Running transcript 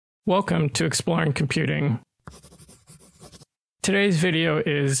Welcome to Exploring Computing. Today's video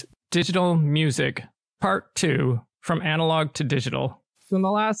is Digital Music, Part 2, From Analog to Digital. So in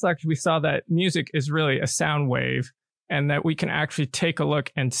the last lecture, we saw that music is really a sound wave, and that we can actually take a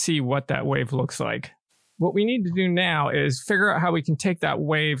look and see what that wave looks like. What we need to do now is figure out how we can take that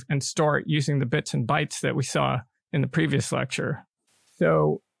wave and store it using the bits and bytes that we saw in the previous lecture.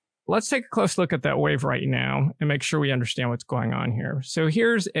 So let's take a close look at that wave right now and make sure we understand what's going on here. So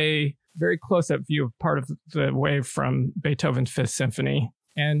here's a very close-up view of part of the wave from Beethoven's Fifth Symphony.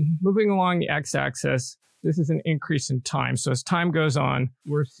 And moving along the x-axis, this is an increase in time. So as time goes on,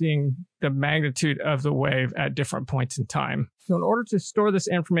 we're seeing the magnitude of the wave at different points in time. So in order to store this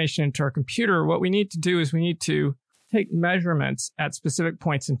information into our computer, what we need to do is we need to take measurements at specific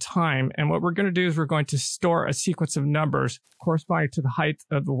points in time. And what we're going to do is we're going to store a sequence of numbers corresponding to the height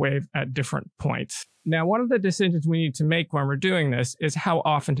of the wave at different points. Now, one of the decisions we need to make when we're doing this is how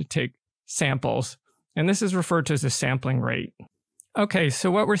often to take samples. And this is referred to as the sampling rate. Okay,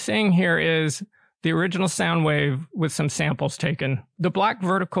 so what we're seeing here is the original sound wave with some samples taken. The black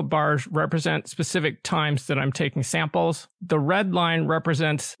vertical bars represent specific times that I'm taking samples. The red line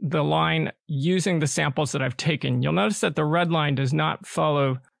represents the line using the samples that I've taken. You'll notice that the red line does not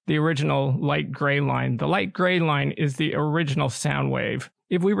follow the original light gray line. The light gray line is the original sound wave.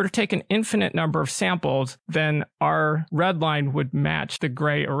 If we were to take an infinite number of samples, then our red line would match the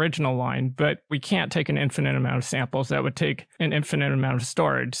gray original line, but we can't take an infinite amount of samples. That would take an infinite amount of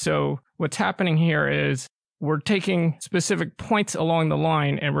storage. So what's happening here is we're taking specific points along the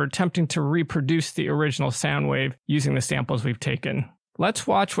line and we're attempting to reproduce the original sound wave using the samples we've taken. Let's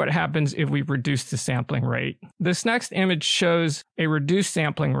watch what happens if we reduce the sampling rate. This next image shows a reduced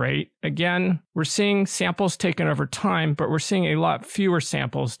sampling rate. Again, we're seeing samples taken over time, but we're seeing a lot fewer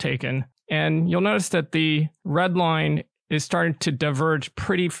samples taken. And you'll notice that the red line is starting to diverge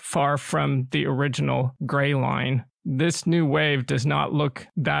pretty far from the original gray line. This new wave does not look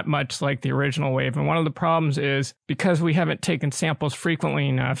that much like the original wave. And one of the problems is because we haven't taken samples frequently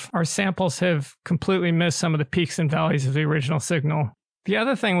enough, our samples have completely missed some of the peaks and valleys of the original signal. The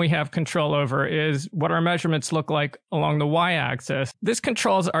other thing we have control over is what our measurements look like along the y-axis. This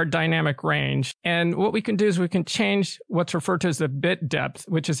controls our dynamic range. And what we can do is we can change what's referred to as the bit depth,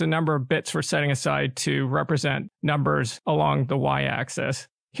 which is the number of bits we're setting aside to represent numbers along the y-axis.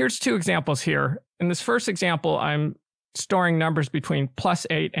 Here's two examples here. In this first example, I'm storing numbers between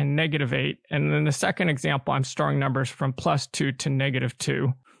 +8 and -8. And in the second example, I'm storing numbers from +2 to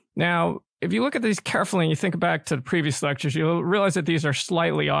 -2. Now, if you look at these carefully and you think back to the previous lectures, you'll realize that these are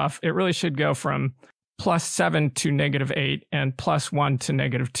slightly off. It really should go from +7 to -8 and +1 to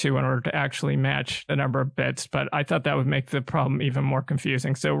 -2 in order to actually match the number of bits. But I thought that would make the problem even more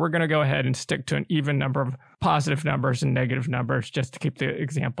confusing. So we're going to go ahead and stick to an even number of positive numbers and negative numbers just to keep the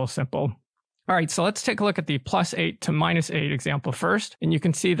example simple. All right, so let's take a look at the +8 to -8 example first. And you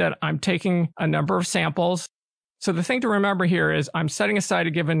can see that I'm taking a number of samples. So the thing to remember here is I'm setting aside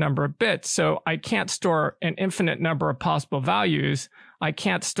a given number of bits, so I can't store an infinite number of possible values. I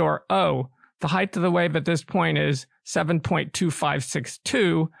can't store, the height of the wave at this point is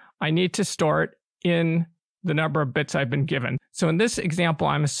 7.2562. I need to store it in the number of bits I've been given. So in this example,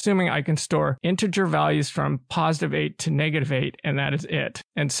 I'm assuming I can store integer values from +8 to -8, and that is it.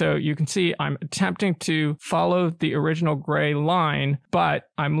 And so you can see I'm attempting to follow the original gray line, but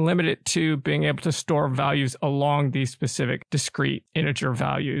I'm limited to being able to store values along these specific discrete integer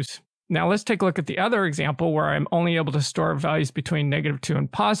values. Now let's take a look at the other example where I'm only able to store values between -2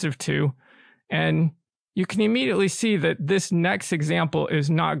 and +2. And you can immediately see that this next example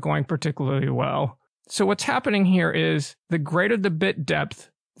is not going particularly well. So what's happening here is the greater the bit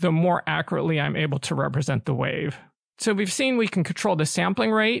depth, the more accurately I'm able to represent the wave. So we've seen we can control the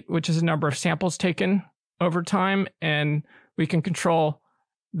sampling rate, which is the number of samples taken over time, and we can control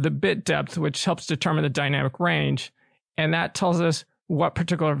the bit depth, which helps determine the dynamic range, and that tells us what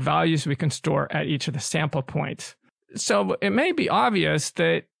particular values we can store at each of the sample points. So it may be obvious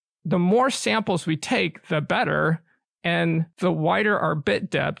that the more samples we take, the better, and the wider our bit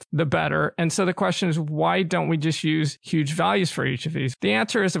depth, the better. And so the question is, why don't we just use huge values for each of these? The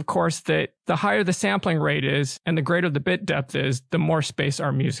answer is, of course, that the higher the sampling rate is and the greater the bit depth is, the more space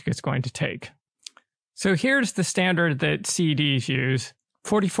our music is going to take. So here's the standard that CDs use: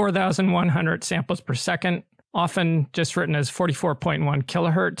 44,100 samples per second, often just written as 44.1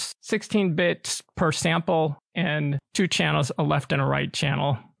 kilohertz, 16 bits per sample, and 2 channels, a left and a right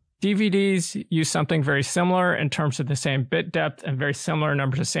channel. DVDs use something very similar in terms of the same bit depth and very similar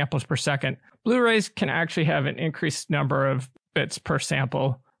numbers of samples per second. Blu-rays can actually have an increased number of bits per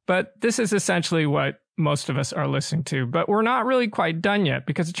sample, but this is essentially what most of us are listening to. But we're not really quite done yet,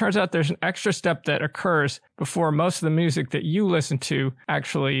 because it turns out there's an extra step that occurs before most of the music that you listen to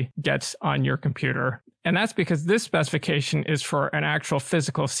actually gets on your computer. And that's because this specification is for an actual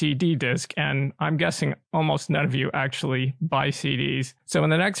physical CD disc, and I'm guessing almost none of you actually buy CDs. So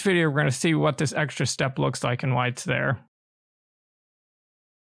in the next video, we're going to see what this extra step looks like and why it's there.